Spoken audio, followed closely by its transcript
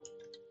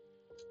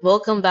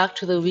Welcome back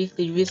to the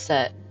weekly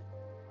reset.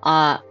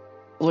 Uh,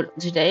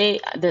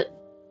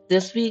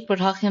 this week we're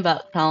talking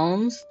about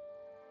crowns.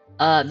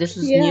 This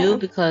is new Yeah.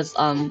 because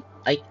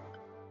like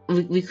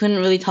we couldn't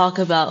really talk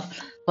about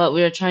what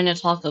we were trying to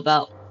talk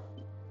about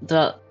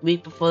the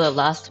week before the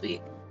last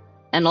week,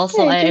 and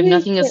also Hey, I to have be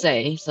nothing to fair,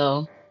 say.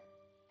 So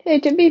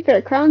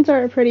crowns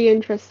are a pretty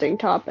interesting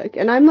topic,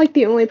 and I'm like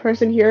the only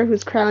person here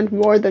who's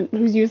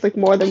used like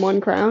more than one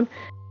crown.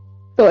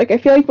 So like I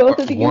feel like both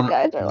Or of you one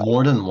guys are like,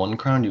 more than one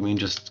crown? You mean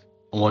just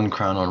one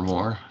crown or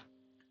more?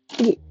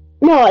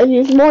 no, I've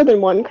used more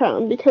than one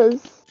crown because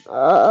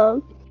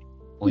Well,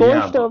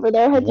 yeah, Borscht but over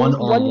there has one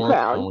used or one more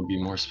crown crown. would be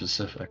more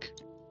specific.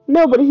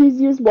 No, but he's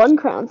used one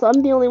crown, so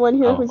I'm the only one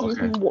here Oh, who's used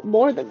okay.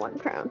 more than one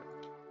crown.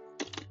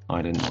 Oh,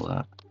 I didn't know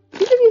that. I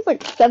think I've used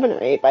like 7 or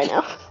 8 by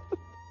now.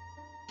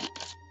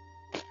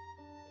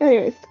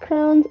 Anyways,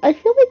 crowns. I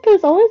feel like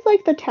there's always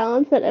like the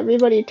talents that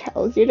everybody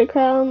tells you to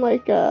crown.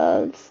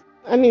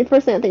 I mean,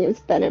 first thing I think is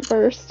Bennett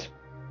Burst.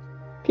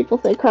 People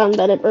say crown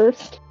Bennett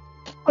Burst.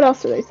 What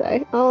else do they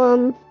say?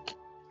 What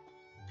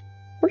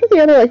are the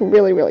other like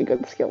really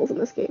good skills in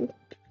this game?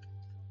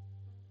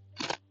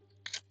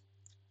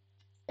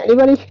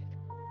 Anybody?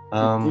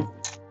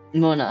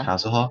 Mona.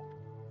 Kazuha?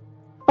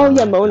 Oh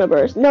yeah, Or Mona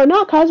Burst. No,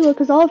 not Kazuha,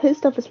 because all of his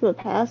stuff is from a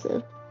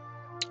passive.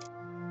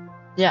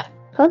 Yeah.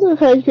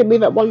 Kazuha you could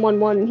leave at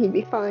 1/1/1 and he'd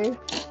be fine.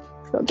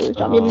 He'll do his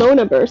job. Yeah, uh,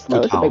 Mona Burst though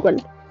is a big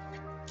Hutao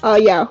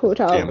one. Yeah,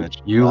 Hutao.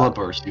 damage. Eula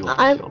burst, Eula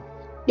I'm fulfilled.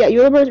 Yeah,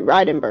 Universe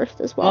Raiden Burst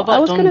as What well. I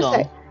about was Dong gonna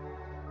say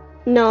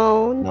Dong?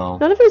 no, No.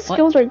 none of his What?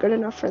 skills are good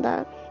enough for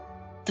that.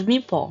 The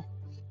meatball.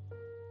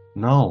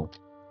 No.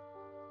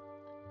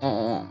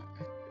 Oh.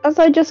 As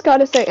I just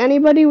gotta say,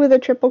 anybody with a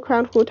triple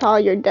crown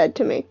Hutao, you're dead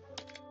to me.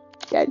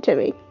 Dead to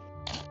me.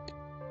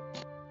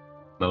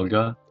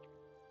 Moga?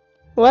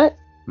 What?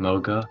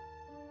 Moga?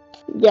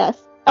 Yes.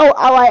 Oh,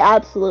 I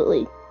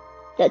absolutely.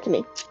 Dead to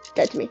me.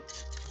 Dead to me.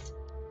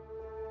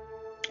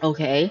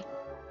 Okay.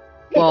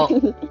 Well,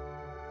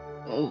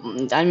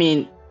 I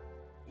mean,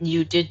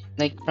 you did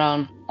like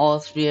crown all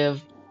three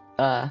of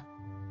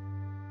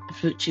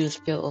Fruit Chew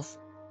skills.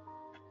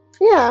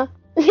 Yeah.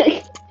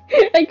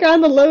 I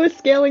crowned the lowest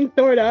scaling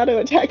sword auto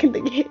attack in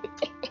the game.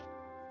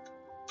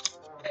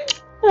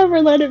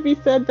 Never let it be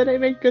said that I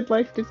make good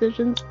life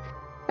decisions.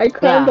 I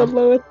crowned the Yeah.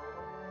 lowest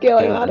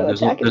scaling Yeah, and auto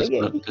attack in the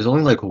game. there's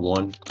only like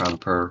one crown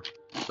per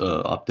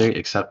update,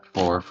 except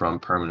for from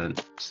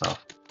permanent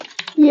stuff.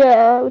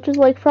 Yeah, which is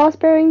like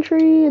Frostbearing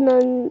Tree, and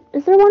then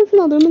is there one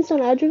from the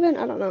Lumenstone Adjuvant?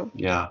 I don't know.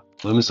 Yeah,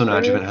 Luminstone There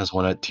is? Adjuvant has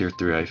one at tier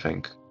 3, I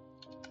think.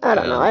 I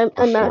don't know. And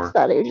I or maxed 4.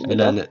 that ages And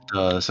ago.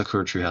 then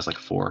Sakura Tree has like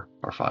 4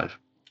 or 5.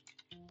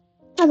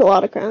 Has a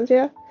lot of crowns,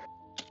 yeah.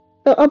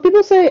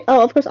 People say,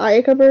 oh, of course,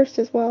 Ayaka Burst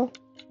as well.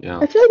 Yeah.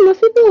 I feel like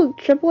most people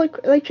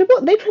they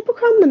triple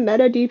crown the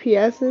meta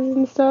DPSs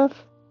and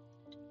stuff.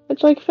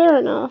 Which, like, fair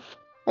enough,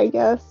 I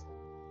guess.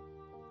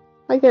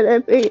 Like,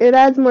 it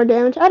adds more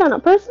damage. I don't know.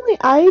 Personally,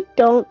 I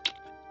don't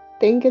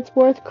think it's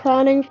worth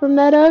crowning for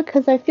meta,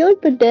 because I feel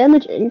like the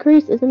damage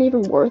increase isn't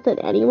even worth it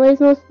anyways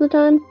most of the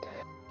time.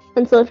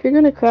 And so if you're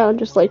gonna crown,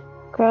 just, like,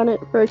 crown it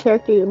for a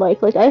character you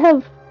like. Like, I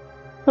have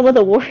some of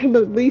the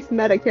least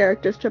meta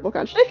characters triple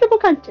crown. Should I triple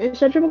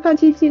crown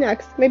TT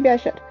next? Maybe I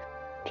should.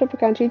 Triple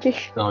crown TT.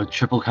 No,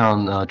 triple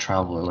count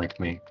Traveler like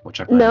me, which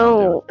I plan on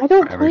doing No, I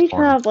don't for every play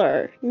farm.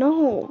 Traveler.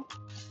 No.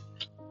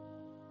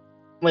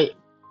 Wait.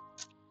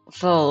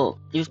 So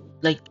you've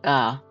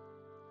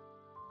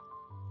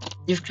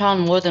you've crowned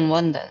more than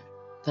one then,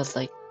 cause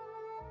like.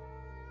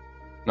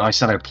 No, I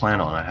said I plan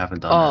on. I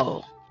haven't done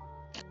Oh.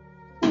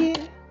 Yeah.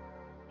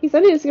 He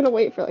said he was gonna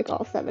wait for like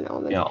all 7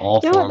 elements. Yeah, all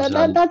You know forms.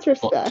 what? That's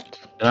respect.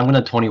 And I'm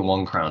gonna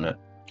 21 crown it,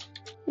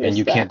 and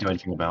you can't do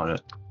anything about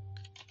it.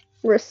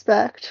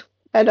 Respect.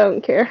 I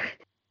don't care.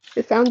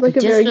 It sounds like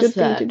a very good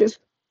thing to do.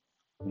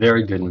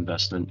 Very good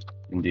investment,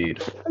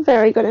 indeed. A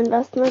very good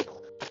investment.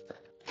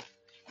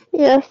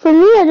 Yeah, for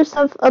me, I just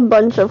have a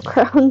bunch of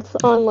crowns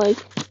on like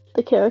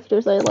the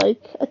characters I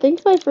like. I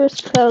think my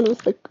first crown was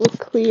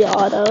Clea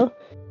Auto.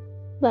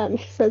 That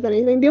says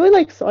anything. The only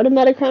like sort of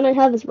meta crown I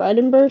have is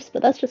Raiden Burst,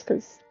 but that's just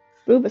because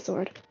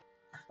Sword.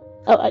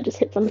 Oh, I just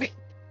hit somebody.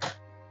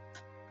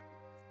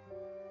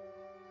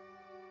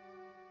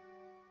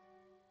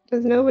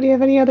 Does nobody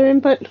have any other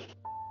input?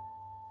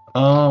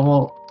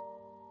 Well,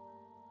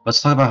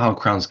 let's talk about how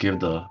crowns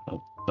give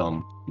well,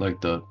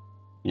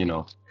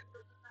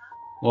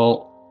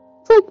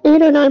 It's like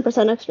 8 or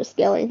 9% extra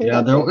scaling. I think yeah,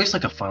 that's they're it. always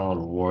like a final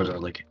reward, or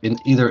like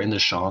either in the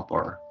shop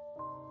or,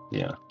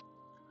 yeah.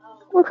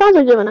 Well, crowns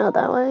are given out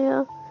that way,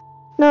 yeah.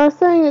 No, I was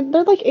saying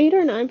they're like 8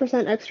 or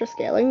 9% extra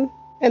scaling,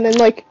 and then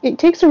like it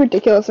takes a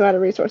ridiculous amount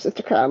of resources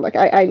to crown. Like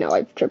I know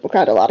I've triple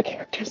crowned a lot of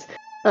characters.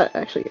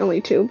 Actually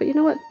only 2, but you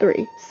know what?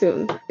 3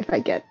 soon if I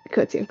get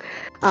Kutsu.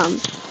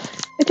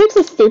 It takes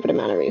a stupid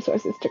amount of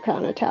resources to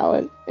crown a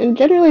talent, and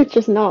generally it's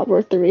just not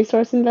worth the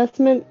resource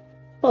investment.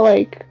 But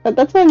like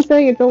that's why I'm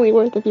saying it's only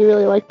worth if you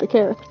really like the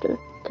character,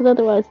 because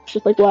otherwise it's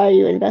just like why are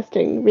you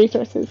investing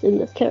resources in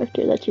this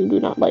character that you do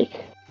not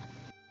like?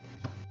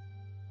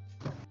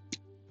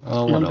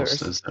 What Numbers.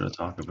 else is there to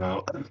talk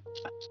about?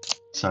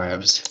 Sorry, I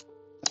was.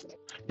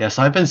 Yeah,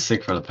 so I've been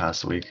sick for the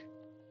past week.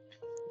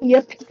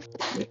 Yep.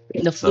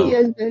 The So- He flu.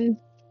 has been.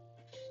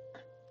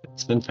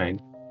 It's been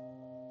pain.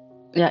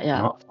 Yeah, yeah.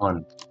 Not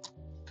fun.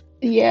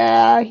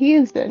 Yeah, he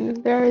has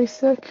been very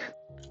sick.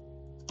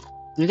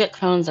 You get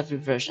crowns every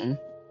version.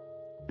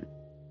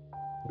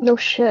 No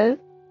shit.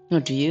 No,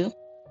 do you?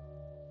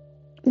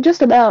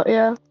 Just about,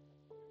 yeah.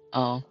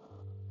 Oh.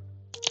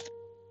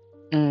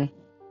 Mm.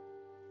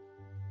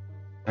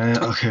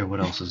 Okay, what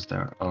else is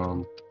there?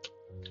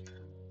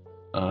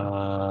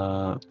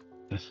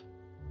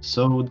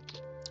 So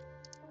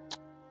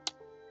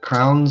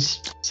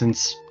crowns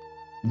since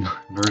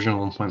version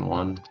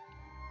 1.1.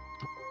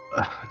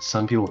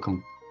 Some people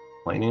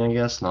complaining, I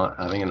guess, not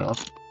having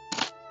enough.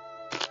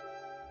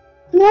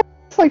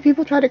 It's like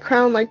people try to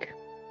crown like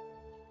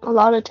a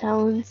lot of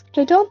talents, which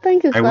I don't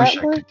think is I wish that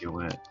I hard. could do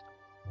it.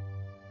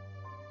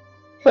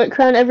 But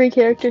crown every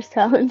character's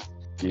talents.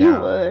 You Yeah,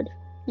 would.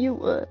 You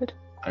would.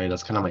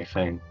 that's kind of my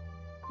thing.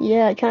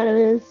 Yeah, it kind of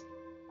is.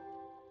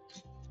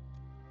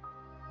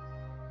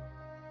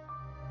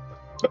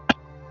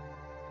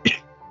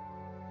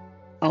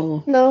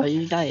 Oh, No. are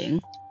you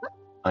dying?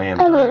 I am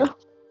I don't dying. know.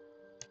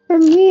 For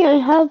me, I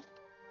have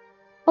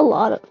a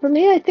lot of. For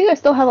me, I think I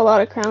still have a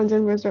lot of crowns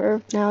in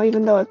reserve now,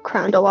 even though I've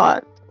crowned a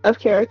lot of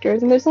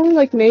characters. And there's only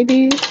like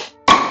maybe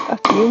a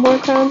few more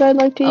crowns I'd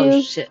like to Oh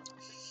use. shit.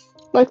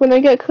 Like when I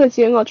get Kuz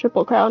Young, I'll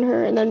triple crown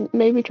her, and then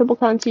maybe triple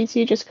crown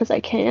CC just because I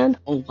can.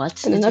 Oh,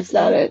 what? And then Did you that's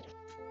about say? it.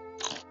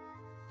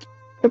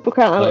 Triple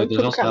crown, Oh, like there's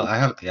triple also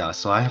crown.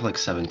 so I have like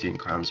 17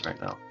 crowns right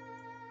now.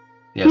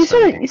 Yeah, You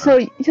 17 said so.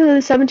 crowns. You said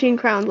there's 17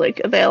 crowns like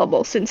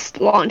available since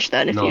launch.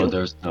 Then if No, you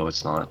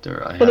it's not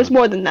there. well, there's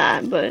more than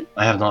that, but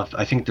I have not.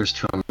 I think there's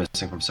 2 I'm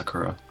missing from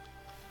Sakura.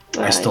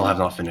 I still have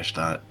not finished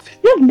that.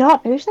 You have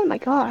not finished that. My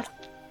God.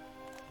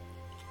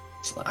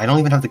 I don't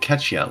even have the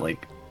catch yet.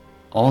 Like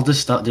all this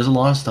stuff. There's a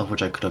lot of stuff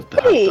which I could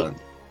have Wait. done.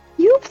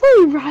 You play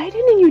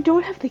Raiden and you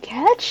don't have the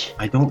catch?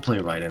 I don't play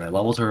Raiden. I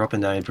leveled her up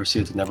and then I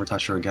proceeded to never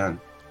touch her again.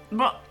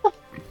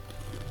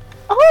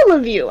 All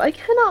of you. I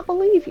cannot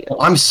believe you.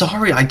 Oh, I'm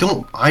sorry. I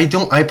don't.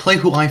 I play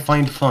who I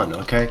find fun.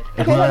 Okay.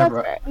 And Okay, who I that's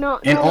have, fair. No,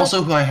 and no,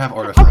 also who I have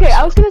artifacts. okay,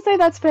 I was gonna say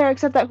that's fair,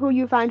 except that who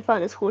you find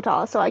fun is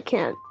Huta, so I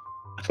can't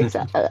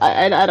accept.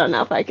 I don't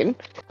know if I can And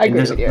agree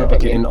there's with your okay,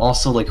 opinion. and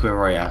also like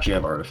whoever I actually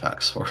have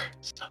artifacts for.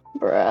 So,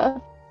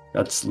 Bruh.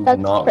 that's That's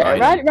not fair.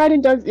 Raiden.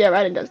 Raiden does. Yeah,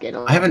 Raiden does gain a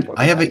lot. I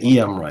have an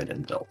EM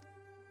Raiden built.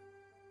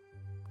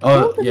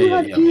 Both Oh of yeah, you yeah,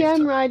 have yeah.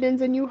 EM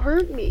Raidens and you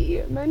hurt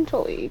me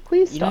mentally.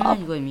 Please You don't stop.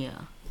 have Yoimiya.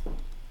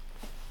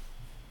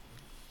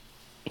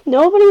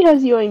 Nobody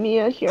has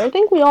Yoimiya here. I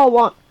think we all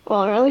want,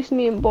 well, or at least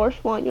me and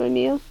Borscht want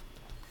Yoimiya.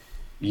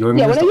 Yoimiya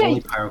Yeah, is when the I get-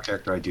 only pyro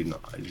character I do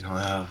not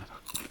have.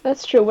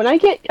 That's true. When I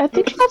think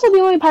she's also the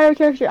only pyro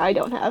character I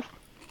don't have.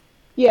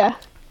 Yeah.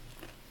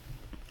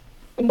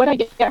 And when I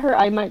get her,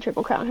 I might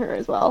triple crown her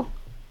as well.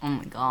 Oh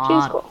my She's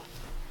god. cool.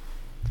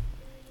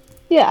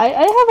 Yeah, I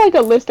have like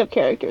a list of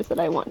characters that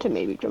I want to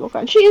maybe triple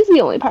crown. She is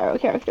the only pyro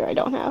character I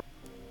don't have.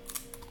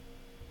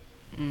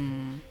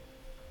 Mm.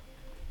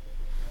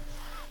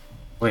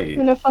 Wait. I'm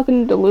gonna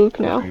fucking Diluc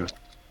now.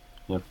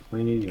 Yep,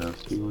 wait, yeah,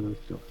 see what I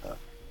still have.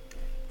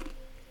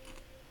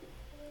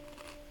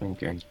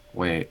 Thinking.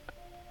 Wait.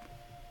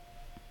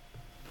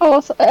 Oh,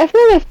 also, I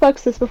feel like I've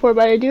flexed this before,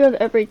 but I do have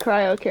every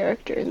cryo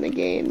character in the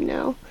game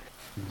now.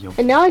 Yo.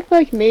 And now I feel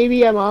like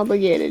maybe I'm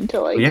obligated to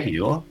like. We have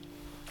Eula?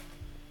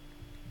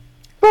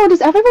 Bro,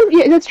 does everyone?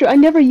 Yeah, that's true. I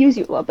never use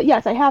Eula, but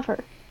yes, I have her.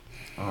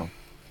 Oh.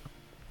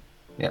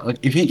 Yeah, like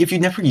if you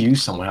never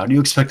use someone, how do you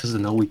expect us to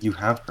know you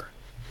have her?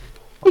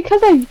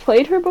 Because I've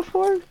played her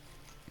before.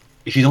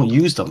 If you don't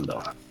use them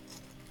though.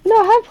 No,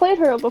 I have played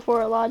her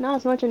before a lot, not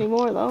as much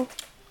anymore though.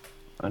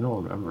 I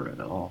don't remember it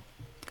at all.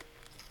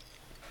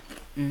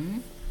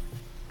 Mm.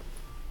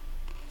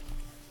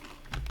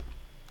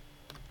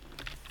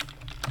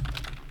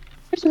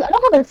 I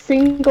don't have a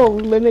single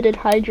limited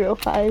Hydro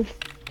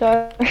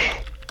 5-star.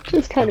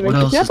 Just kind of What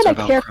else interesting. is Not there that I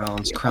about care.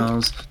 crowns?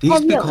 Crowns. They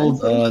used to be yeah,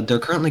 called Insight. they're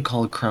currently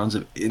called crowns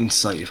of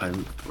insight if I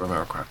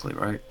remember correctly,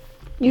 right?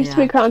 Used to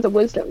be Yeah. Crowns of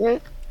Wisdom,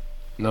 right?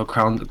 No,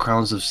 crowns of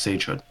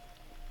sagehood.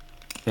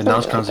 And now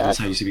it's Something crowns like of that.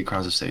 insight used to be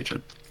crowns of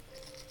sagehood.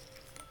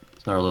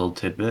 It's our little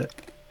tidbit.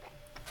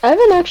 I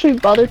haven't actually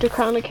bothered to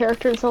crown a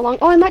character in so long.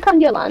 Oh, I might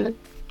crown Yelan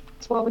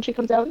as well when she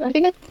comes out. I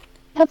think I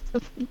have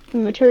the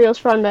materials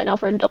for right now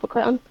for a double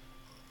crown.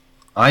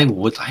 I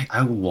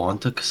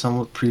want to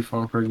somewhat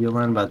pre-farm for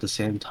Gilman, but at the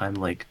same time,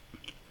 like,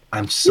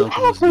 I'm so You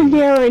have close her to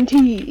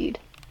guaranteed.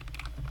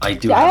 I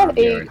do Yeah, I have her have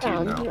 8 guaranteed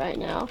crowns now. right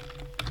now.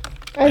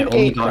 I have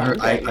only 8 got her.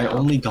 crowns right I now.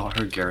 only got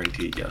her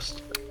guaranteed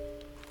yesterday.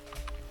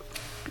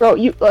 Bro,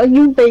 you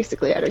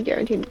basically had her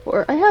guaranteed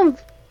before. I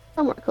have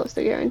somewhere close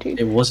to guaranteed.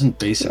 It wasn't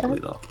basically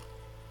though.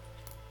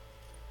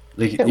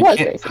 Like It you was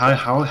can't. basically.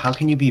 How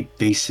can you be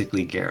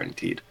basically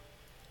guaranteed?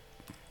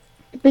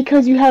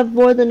 Because you have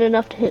more than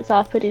enough to hit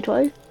soft pity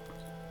twice.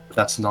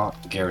 That's not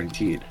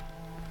guaranteed.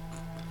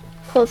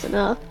 Close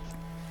enough.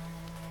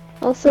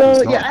 Also,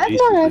 It's not yeah, I've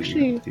basically not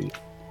actually. guaranteed.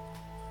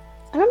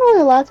 I don't know when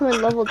the last time I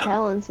leveled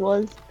talents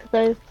was,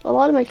 because a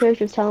lot of my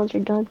characters' talents are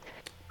done.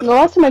 The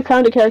last time I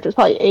crowned a character was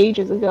probably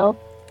ages ago.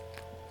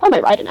 Probably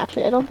Raiden,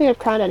 actually. I don't think I've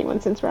crowned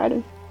anyone since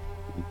Raiden.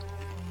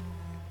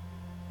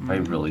 I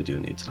really do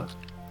need to,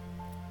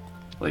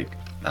 like,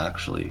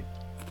 actually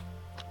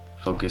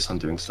focus on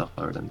doing stuff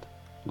other than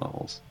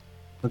levels.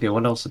 Okay,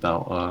 what else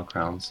about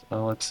crowns?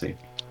 Let's see.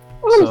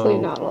 Honestly,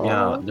 So, not a lot.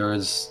 yeah, there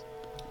is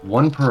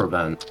one per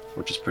event,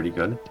 which is pretty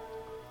good.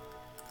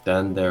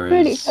 Then there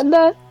Pretty. is And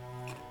that,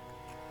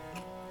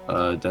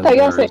 then I gotta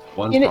there say, is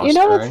one you know what's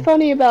prospering.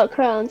 funny about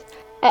crowns?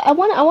 I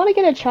want to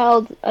get a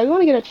child. I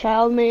want to get a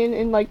child main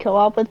in like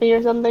co-op with me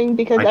or something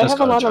because I I just have a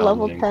got a lot of child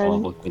level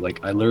name. 10.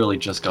 Like I literally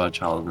just got a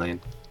child name.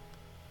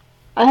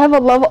 I have a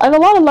lot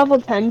of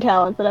level 10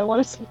 talents, but I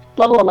want to see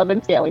level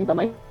 11 scaling by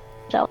my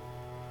child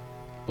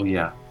Oh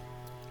yeah.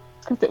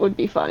 because it would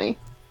be funny.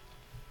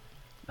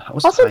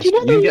 What's Also, the do you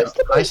highest? know You there get used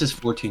to be? highest is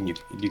 14.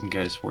 You can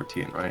get is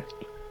 14, right?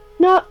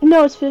 No,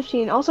 it's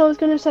 15. Also, I was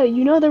gonna say,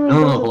 you know there was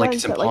No, those but like events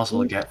it's that like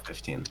impossible to get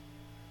 15.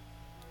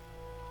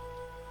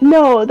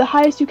 no, the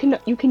highest you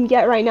can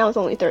get right now is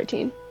only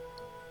 13.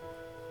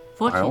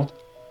 14. Kyle?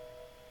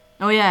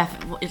 Oh yeah,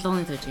 it's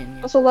only 13.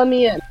 Yeah. Also, let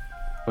me in.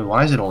 Wait,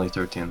 why is it only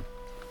 13?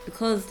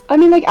 Because I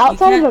mean, like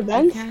outside of can't- you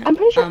events, can't, I'm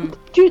pretty sure.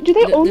 Do they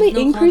there's only no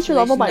increase your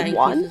level by constellation that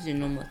one? increases your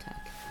normal attack.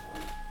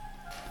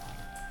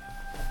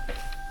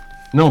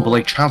 No, but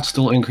like child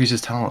still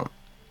increases talent.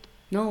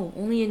 No,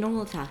 only your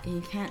normal attack, and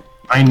you can't.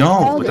 I know,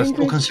 Child but that's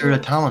still increases considered a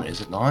your- talent,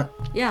 is it not?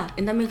 Yeah,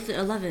 and that makes it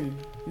 11,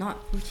 not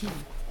 14.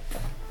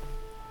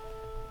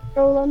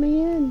 Bro, let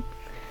me in.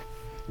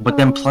 But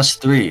then plus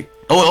 3.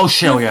 Oh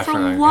shit! Oh yeah, I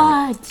From forgot.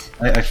 what?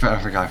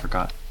 I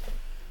forgot.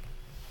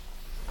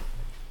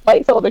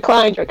 Like, so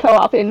declined your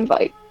co-op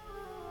invite.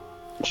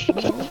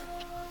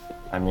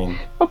 I mean,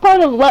 What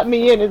part of let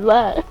me in is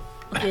that?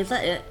 Okay, is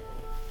that it?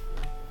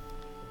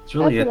 it's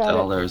really That's it. about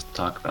All it. there is to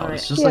talk about. Alright.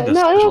 It's just Yeah, like a no,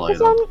 special for item.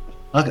 some.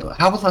 Okay,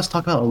 how about let's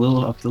talk about a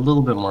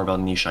little bit more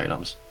about niche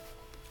items.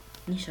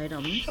 Niche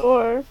items.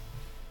 Sure.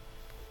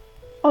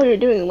 Oh, you're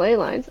doing ley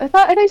lines. I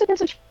thought you said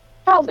there's a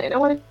child in. I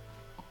wanted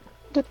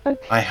to.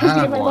 I just to get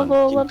had my one.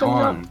 level He's 11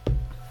 gone. up.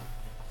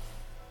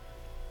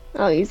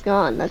 Oh, he's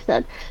gone. That's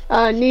sad.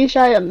 Niche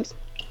items.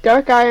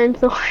 Dark iron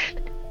sword.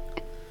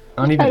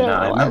 Not I even don't that. know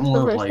I why. meant That's more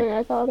the of first like thing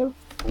I thought of.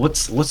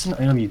 what's an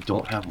item you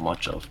don't have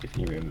much of in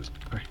your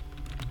inventory?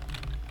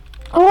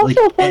 Oh, Like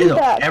also, fun no,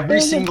 fact. every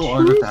there's a single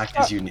two-star- artifact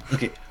is unique.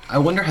 Okay, I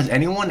wonder has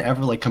anyone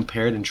ever like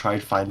compared and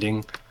tried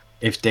finding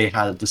if they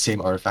had the same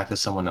artifact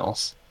as someone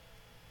else?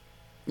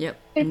 Yep.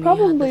 They and we had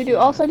the probably do. same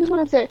Also, I just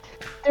want to say,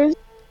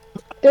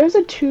 there's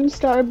a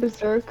 2-star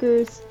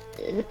berserker's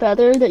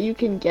feather that you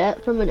can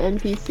get from an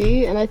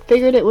NPC, and I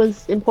figured it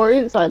was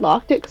important, so I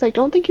locked it because I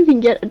don't think you can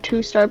get a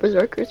 2-star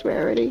berserker's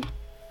rarity.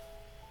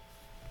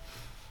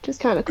 Which is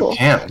kind of cool. You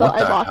can't. So What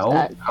I the locked hell?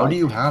 that. How do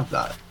you have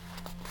that?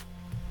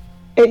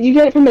 You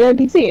get it from an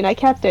NPC, and I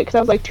kept it because I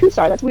was like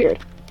 2-star. That's weird.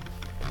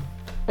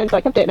 And so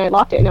I kept it and I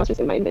locked it, and now it's just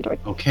in my inventory.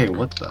 Okay,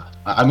 what the?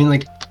 I mean,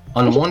 like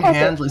on It's just one also-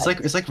 hand, it's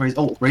like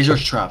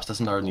Razor's traps. That's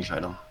another niche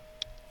item.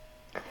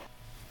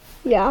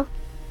 Yeah.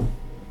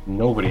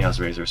 Nobody has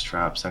Razor's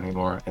traps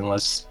anymore,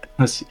 unless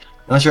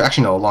you're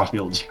actually no. A lot of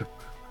people do.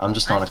 I'm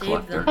just not a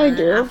collector. I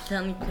do.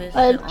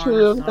 I have 2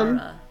 of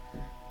them.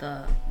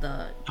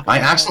 I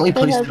accidentally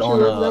placed have it 2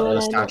 on of them, and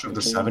a I statue of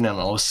the don't 7, and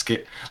I was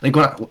scared. Like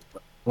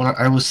when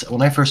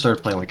I first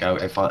started playing, like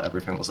I thought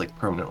everything was like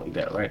permanently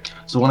there, right?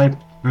 So when I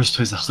first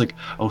placed, I was like,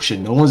 oh shit,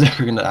 no one's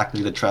ever gonna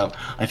activate the trap.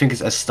 I think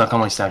it's stuck on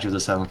my statue of the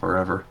 7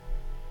 forever.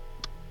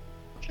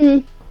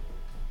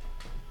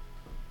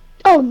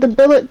 Oh, the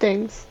billet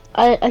things.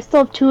 I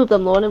still have 2 of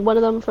them. One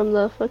of them from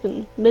the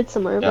fucking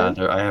Midsummer event.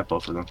 Yeah, I have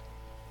both of them.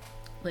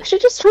 I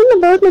should just turn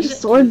them both into You get 2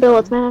 sword of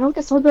billets, them? man. I don't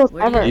get sword billets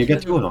Where do you ever. You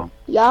get 2 of them.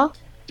 Yeah,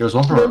 There was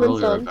one from an Lumenstone.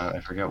 earlier event. I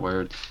forget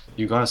where.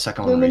 You got a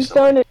second one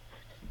recently. Lumenstone.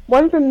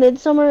 One from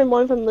Midsummer and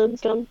one from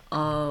Lumenstone.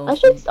 Oh. I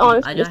should I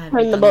honestly don't just have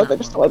turn them done both that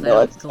into one, sword 'cause I don't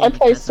billets. go I into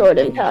play Phantom Sword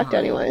any Impact time.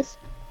 anyways.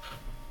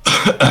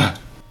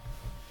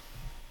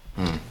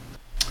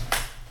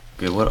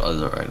 Okay, what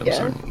other items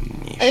Yeah. are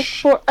I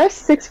niche? have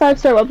 6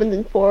 5-star weapons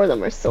and 4 of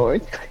them are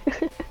swords.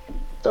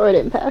 Sword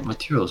Impact.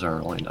 Materials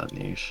aren't really that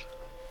niche.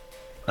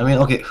 I mean,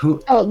 okay,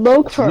 who? Oh,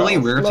 low It's really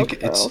pearls, rare low to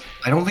get. It's. pearls.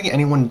 I don't think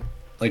anyone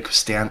like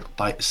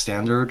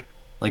standard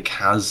like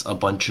has a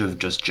bunch of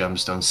just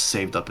gemstones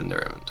saved up in their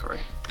inventory.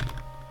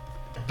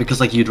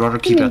 Because like you'd rather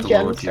keep it at the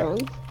lower tier.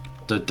 Gemstones.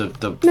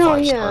 The No, 5-star.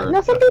 yeah.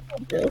 No, some people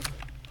do.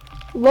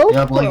 Low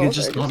Yeah, but like pearls it's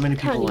just are not many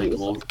people kinda like useless,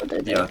 will but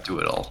they're there. do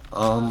it all.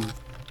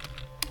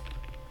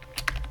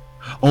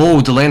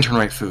 Oh, the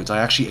lanternite foods. I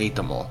actually ate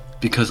them all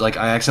because like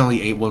I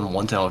accidentally ate one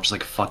once and I was just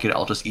like fuck it,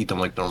 I'll just eat them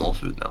like normal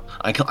food now.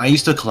 I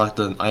used to collect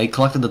the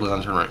collected the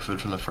lanternite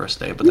food from the first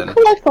day, but You then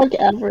collect like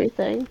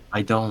everything.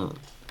 I don't.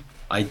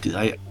 I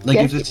like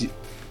Yes. if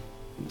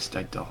it's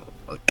I don't.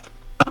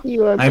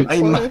 You are a big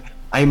hoarder.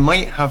 I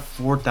might have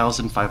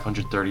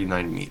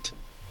 4,539 meat.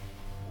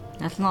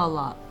 That's not a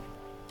lot.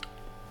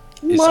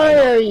 Why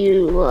are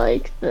you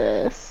like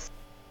this?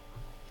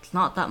 It's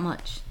not that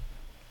much.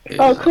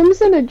 Oh,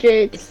 Crimson and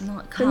Jades. It's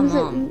not. Come Crimson.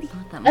 on. It's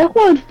not that I much.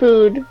 hoard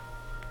food.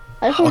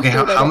 I hoard Okay,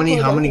 food. I how don't many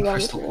hoard how many everything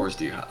crystal else. cores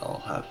do you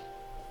all have?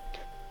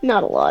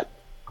 Not a lot.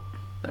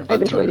 I've I've been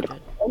got trying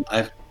 200.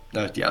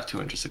 I've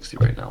 260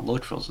 right now.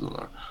 Load trills in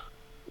there.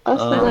 Us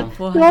I have like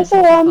You also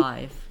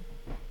 455.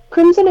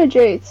 Crimson or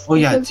Jates. Oh,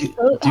 yeah, because do you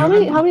how many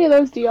remember- how many of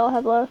those do y'all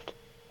have left?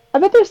 I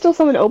bet there's still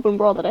some in open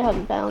world that I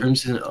haven't found.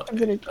 Crimson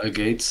Crimson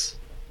Gates.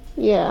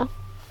 Yeah.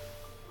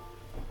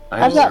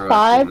 I I've got zero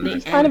 5. actually.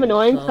 It's kind of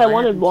annoying because I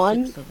wanted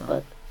 1,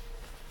 but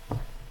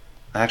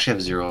I actually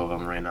have 0 of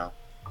them right now.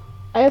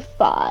 I have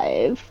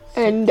 5.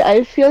 And I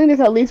have a feeling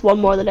there's at least one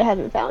more that I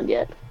haven't found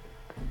yet.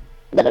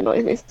 That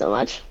annoys me so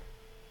much.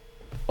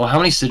 Well, how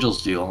many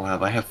sigils do you all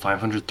have? I have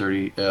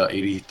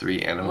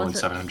 583 animal and What's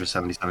it?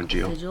 777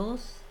 geo.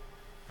 Sigils?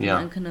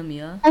 Yeah.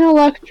 Economia. An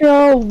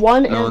Electro,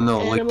 1 No,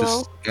 like Animo.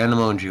 this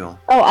animal and geo.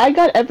 Oh, I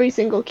got every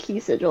single key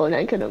sigil in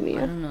I Enkanomiya.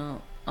 don't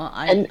know.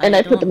 And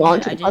I put them don't-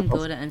 onto I the didn't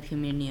puzzles. go to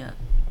Economia.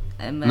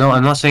 No,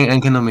 I'm not saying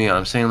Enkanomiya.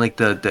 I'm saying like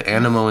the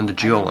animo and the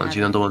geo ones.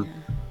 You know the one.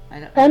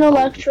 An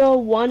Electro,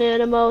 1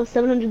 Animo,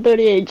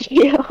 738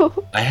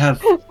 Geo. I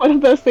have. One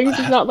of those things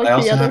is not like I the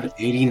also other. have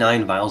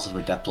 89 vials of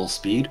Adeptal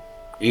Speed,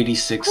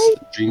 86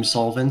 Dream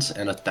Solvents,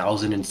 and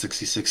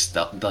 1,066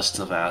 Dusts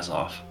of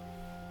Azoth.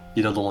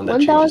 You know the one that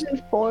changes.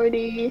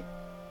 1040.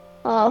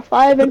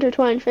 5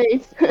 Intertwined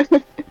Fates.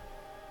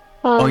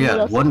 Oh what yeah,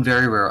 else? one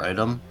very rare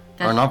item.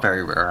 Or That's- not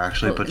very rare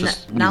actually, So, but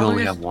just you now only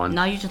we're have just, one.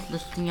 Now you're just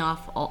listing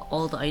off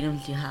all the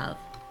items you have.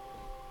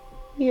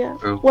 Yeah.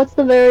 True. What's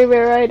the very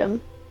rare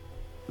item?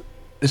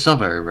 It's not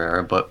very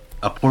rare, but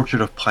a portrait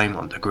of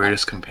Paimon, the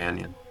greatest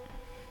companion.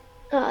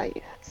 Ah,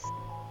 yes.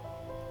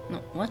 No,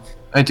 what?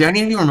 Do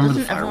any of you remember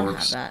Doesn't the everyone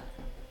have fireworks? that?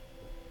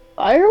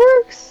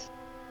 Fireworks?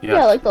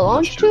 Yeah, like the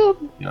launch tube.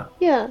 tube? Yeah.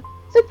 Yeah.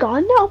 Is it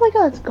gone now? Oh my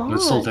god, it's gone.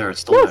 It's still there. It's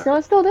still Yes, there. no,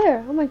 it's still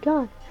there. Oh my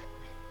god.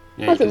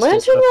 Yeah, you Listen,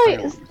 can still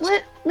Lantern set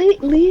Light,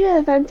 fireworks. Leah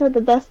events are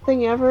the best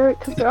thing ever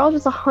because they're all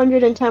just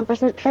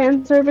 110%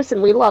 fan service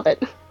and we love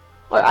it.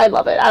 Or I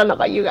love it. I don't know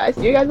about you guys.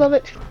 Do you guys love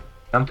it?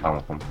 I'm fine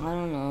with them. I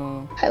don't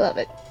know. I love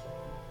it.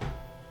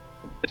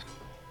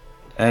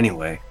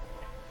 Anyway,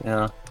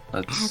 yeah,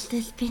 Has that's.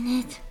 this been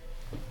it?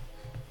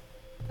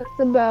 That's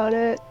about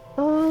it.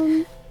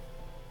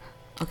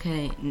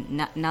 Okay,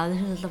 now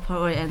this is the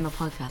part where I end the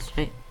podcast,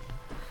 right?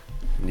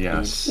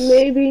 Yes.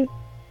 Maybe.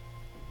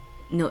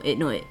 No,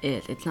 it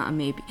is. It's not a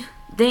maybe.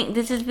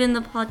 This has been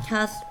the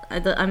podcast.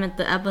 I meant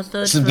the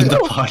episode. This has been the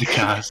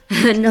podcast.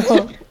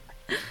 No.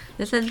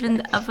 This has been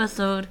the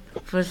episode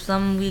for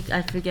some week.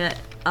 I forget.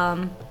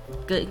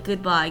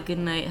 Goodbye. Good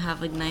night.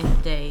 Have a nice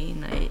day.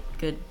 Night.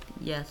 Good.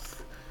 Yes.